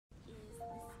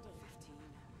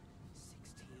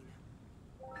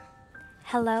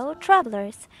Hello,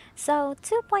 travelers! So,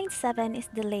 2.7 is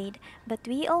delayed, but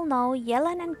we all know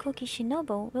Yelan and Kuki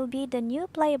Shinobu will be the new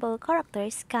playable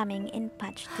characters coming in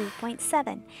patch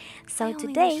 2.7. So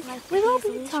today, we will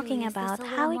be talking about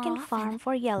how we can farm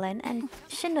for Yelan and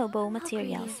Shinobu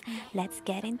materials. Let's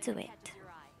get into it.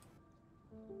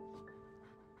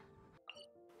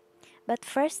 But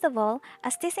first of all,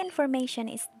 as this information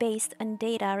is based on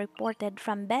data reported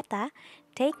from beta,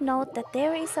 take note that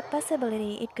there is a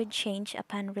possibility it could change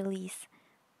upon release.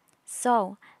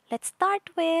 So, let's start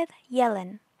with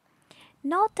Yelan.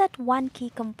 Note that one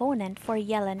key component for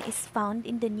Yelan is found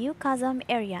in the new chasm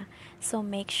area, so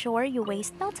make sure you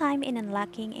waste no time in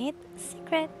unlocking it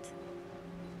secret.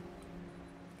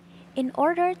 In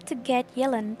order to get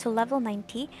Yelan to level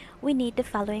 90, we need the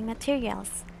following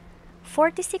materials.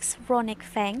 46 Runic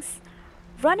Fangs.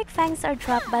 Runic Fangs are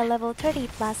dropped by level 30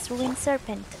 plus Ruined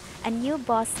Serpent, a new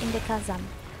boss in the chasm.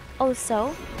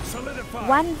 Also,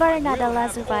 1 Varanada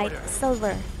Lazurite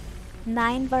Silver,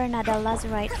 9 Varanada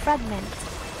Lazurite Fragment,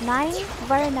 9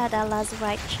 Varanada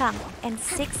Lazurite Chunk, and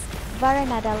 6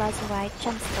 Varanada Lazurite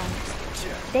Gemstones.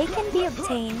 They can be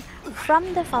obtained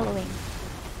from the following: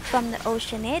 from the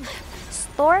Oceanid,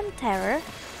 Storm Terror,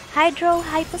 Hydro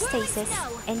Hypostasis,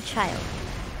 and Child.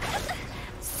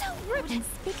 And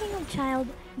speaking of Child,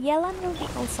 Yelan will be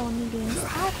also needing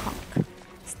Starconch.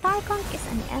 Starconch is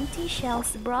an empty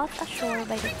shells brought ashore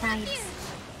by the tides.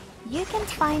 You can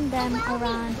find them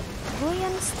around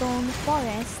Ruyan Stone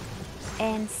Forest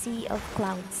and Sea of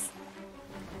Clouds.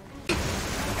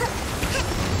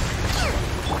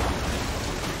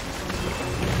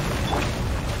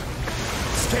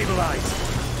 Stabilize!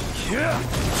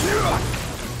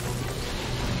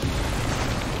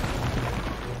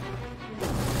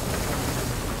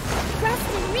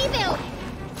 Rest and rebuild!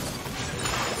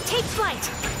 Take flight!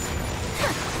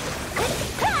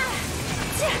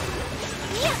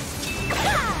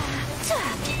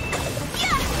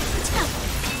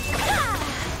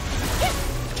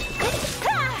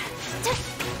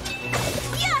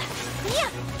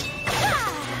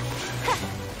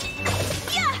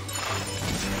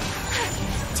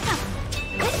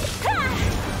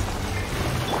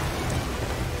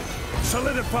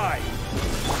 Solidify!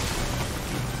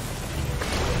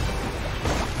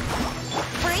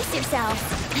 Brace yourselves!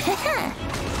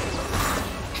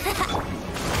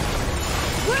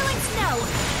 Whirling snow!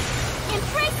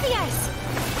 Embrace the ice!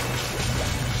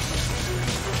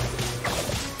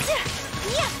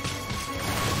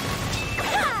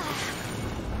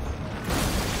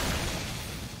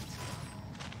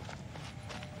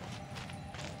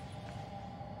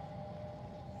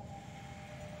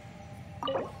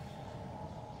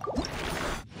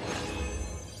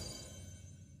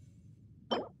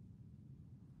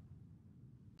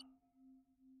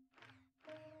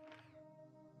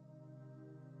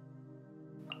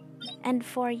 And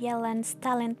for Yelan's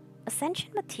talent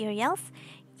Ascension materials,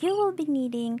 you will be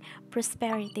needing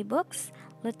Prosperity Books,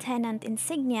 Lieutenant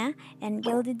Insignia, and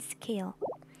Gilded Scale.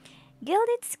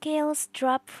 Gilded Scales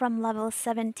drop from level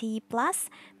 70 plus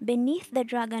beneath the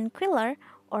Dragon Quiller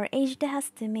or Ageda's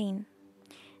domain.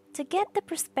 To get the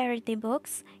Prosperity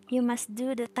Books, you must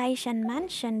do the Taishan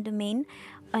Mansion domain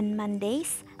on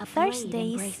Mondays,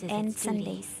 Thursdays, and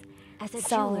Sundays.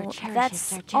 So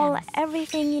that's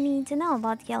everything you need to know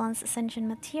about Yelan's Ascension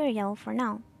material for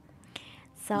now.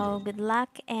 So good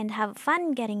luck and have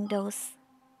fun getting those.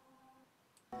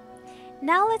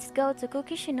 Now let's go to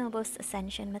Kuki Shinobu's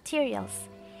Ascension materials.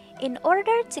 In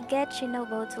order to get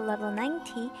Shinobu to level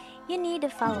 90, you need the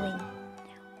following: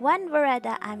 1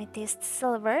 Varada Amethyst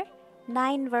Silver,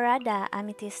 9 Varada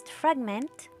Amethyst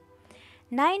Fragment,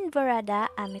 9 Varada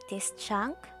Amethyst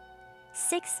Chunk,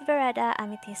 6 Varada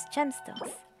Amethyst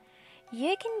Gemstones.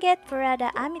 You can get Varada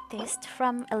Amethyst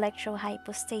from Electro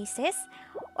Hypostasis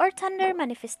or Thunder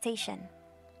Manifestation.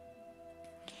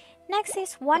 Next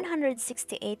is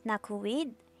 168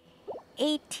 Nakuweed,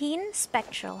 18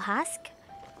 Spectral Husk,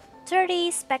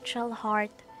 30 Spectral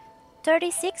Heart,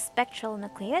 36 Spectral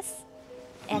Nucleus,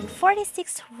 and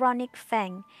 46 Runic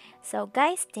Fang. So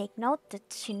guys, take note that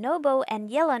Shinobu and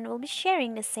Yelan will be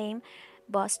sharing the same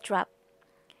boss drop.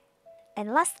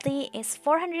 And lastly is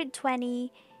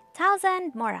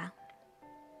 420,000 Mora.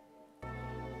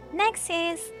 Next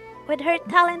is with her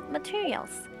talent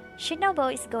materials.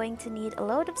 Shinobu is going to need a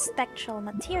load of spectral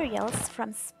materials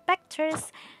from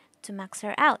specters to max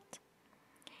her out.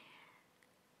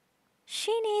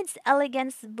 She needs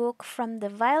Elegance Book from the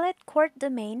Violet Court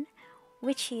domain,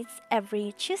 which is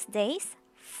every Tuesdays,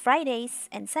 Fridays,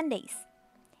 and Sundays.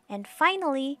 And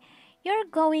finally, you're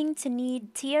going to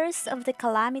need Tears of the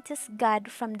Calamitous God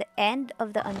from the end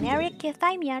of the Oneric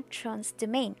Euthymia Throne's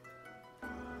domain.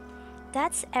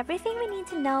 That's everything we need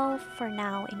to know for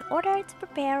now in order to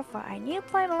prepare for our new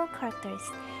playable characters.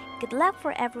 Good luck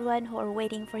for everyone who are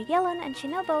waiting for Yelan and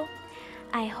Shinobu.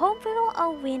 I hope we will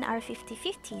all win our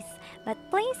 50-50s, but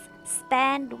please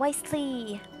spend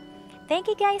wisely. Thank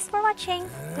you guys for watching.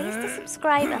 Please to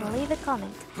subscribe and leave a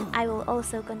comment. I will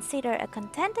also consider a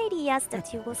content ideas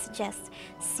that you will suggest.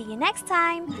 See you next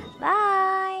time.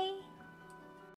 Bye!